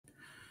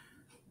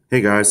Hey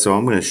guys, so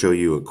I'm going to show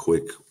you a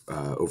quick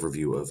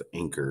overview of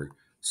Anchor.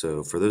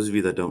 So, for those of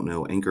you that don't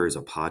know, Anchor is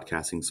a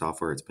podcasting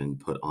software. It's been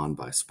put on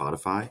by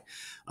Spotify.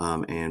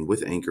 And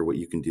with Anchor, what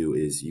you can do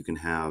is you can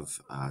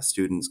have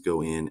students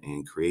go in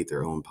and create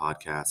their own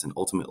podcasts and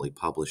ultimately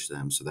publish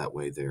them so that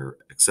way they're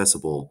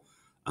accessible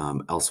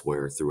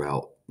elsewhere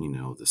throughout,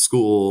 the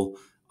school.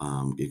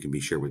 It can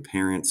be shared with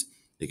parents,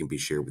 it can be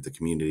shared with the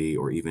community,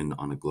 or even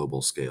on a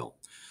global scale.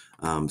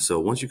 So,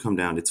 once you come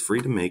down, it's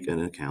free to make an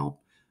account.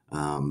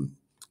 Um,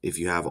 if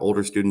you have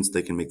older students,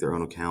 they can make their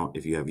own account.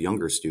 If you have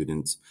younger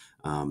students,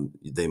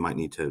 they might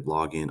need to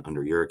log in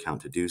under your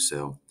account to do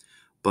so.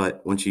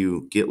 But once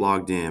you get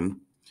logged in,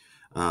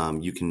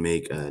 you can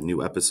make a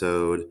new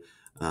episode.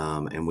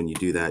 And when you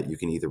do that, you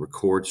can either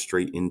record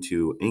straight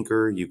into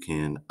Anchor, you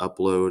can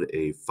upload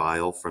a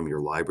file from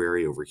your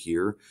library over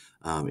here.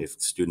 If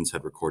students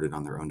had recorded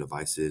on their own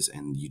devices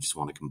and you just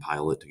want to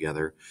compile it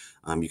together,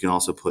 you can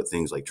also put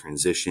things like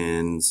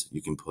transitions,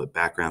 you can put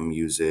background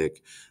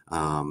music,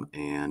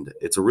 and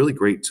it's a really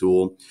great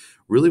tool.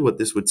 Really, what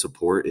this would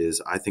support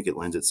is I think it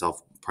lends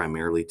itself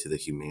primarily to the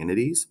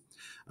humanities.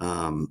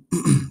 Um,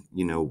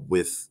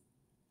 with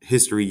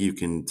history, you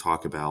can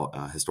talk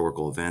about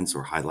historical events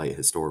or highlight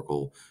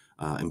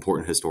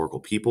important historical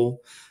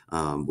people.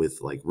 With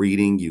like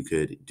reading, you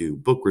could do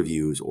book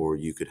reviews, or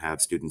you could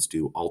have students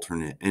do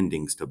alternate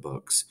endings to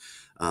books.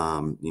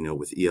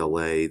 With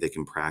ELA, they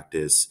can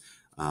practice,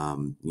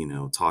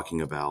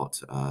 talking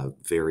about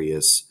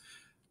various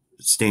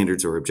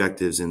standards or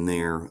objectives in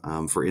there.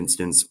 For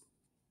instance,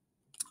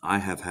 I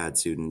have had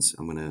students,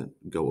 I'm going to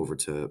go over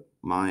to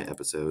my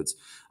episodes.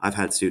 I've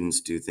had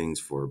students do things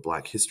for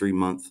Black History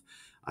Month.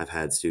 I've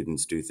had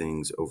students do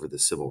things over the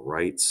civil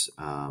rights.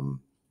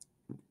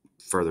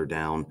 Further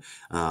down,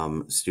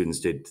 students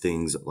did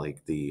things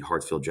like the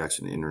Hartsfield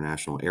Jackson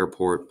International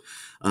Airport.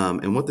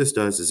 And what this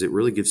does is it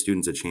really gives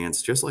students a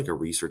chance, just like a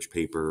research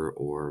paper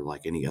or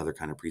like any other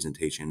kind of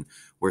presentation,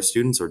 where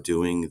students are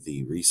doing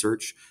the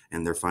research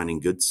and they're finding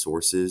good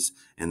sources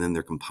and then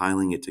they're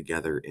compiling it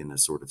together in a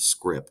sort of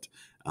script.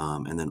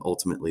 And then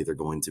ultimately they're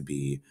going to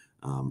be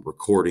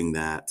recording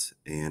that.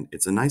 And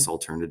it's a nice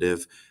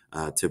alternative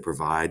to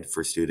provide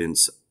for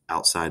students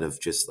outside of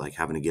just like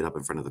having to get up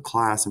in front of the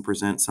class and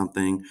present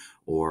something,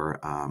 or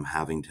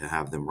having to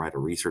have them write a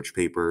research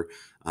paper.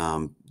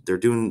 They're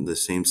doing the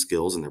same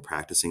skills and they're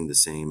practicing the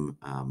same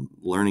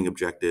learning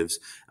objectives,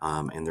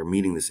 and they're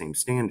meeting the same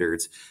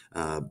standards.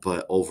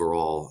 But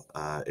overall,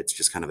 it's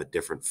just kind of a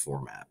different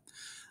format.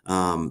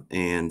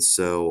 And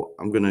so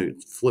I'm going to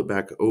flip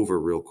back over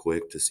real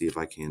quick to see if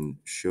I can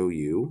show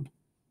you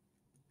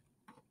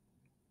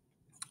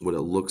what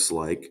it looks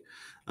like.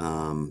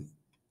 Um,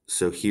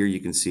 so here you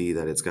can see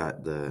that it's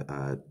got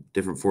the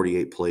different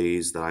 48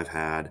 plays that I've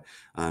had.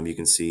 You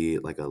can see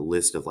like a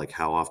list of like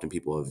how often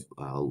people have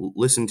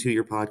listened to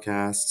your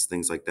podcasts,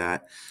 things like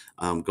that.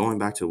 Going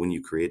back to when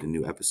you create a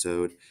new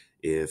episode,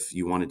 if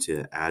you wanted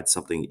to add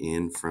something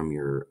in from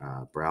your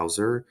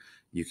browser,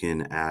 you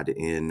can add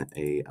in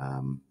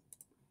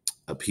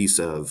a piece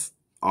of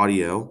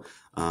audio,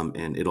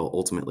 and it'll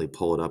ultimately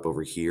pull it up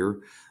over here.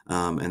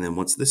 And then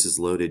once this is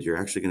loaded, you're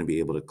actually going to be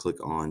able to click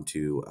on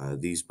to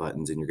these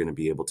buttons and you're going to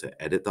be able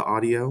to edit the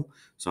audio.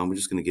 So I'm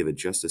just going to give it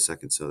just a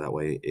second so that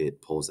way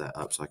it pulls that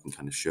up so I can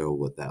kind of show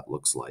what that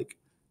looks like.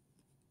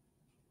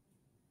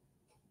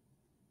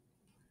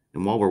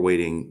 And while we're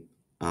waiting,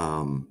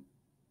 one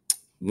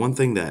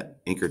thing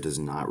that Anchor does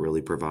not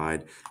really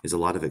provide is a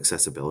lot of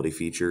accessibility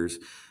features.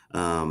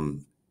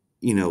 Um,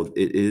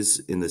 it is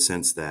in the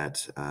sense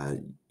that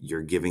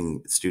you're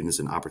giving students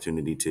an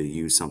opportunity to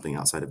use something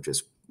outside of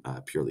just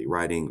purely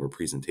writing or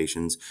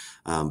presentations,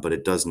 but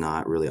it does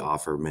not really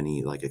offer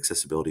many like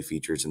accessibility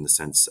features in the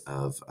sense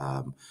of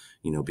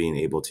being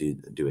able to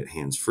do it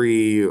hands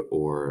free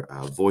or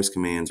voice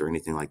commands or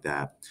anything like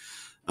that.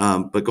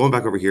 But going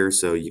back over here,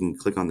 so you can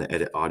click on the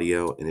edit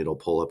audio and it'll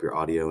pull up your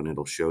audio and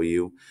it'll show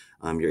you.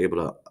 You're able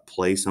to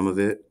play some of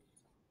it.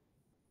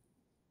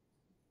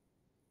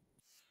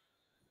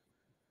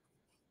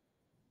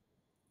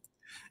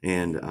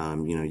 And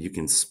you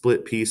can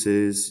split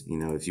pieces.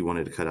 If you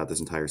wanted to cut out this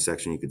entire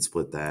section, you could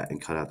split that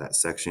and cut out that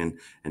section,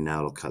 and now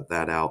it'll cut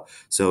that out.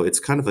 So it's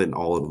kind of an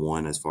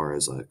all-in-one as far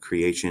as a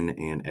creation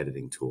and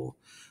editing tool.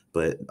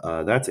 But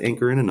that's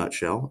Anchor in a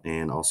nutshell,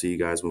 and I'll see you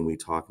guys when we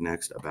talk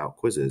next about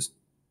quizzes.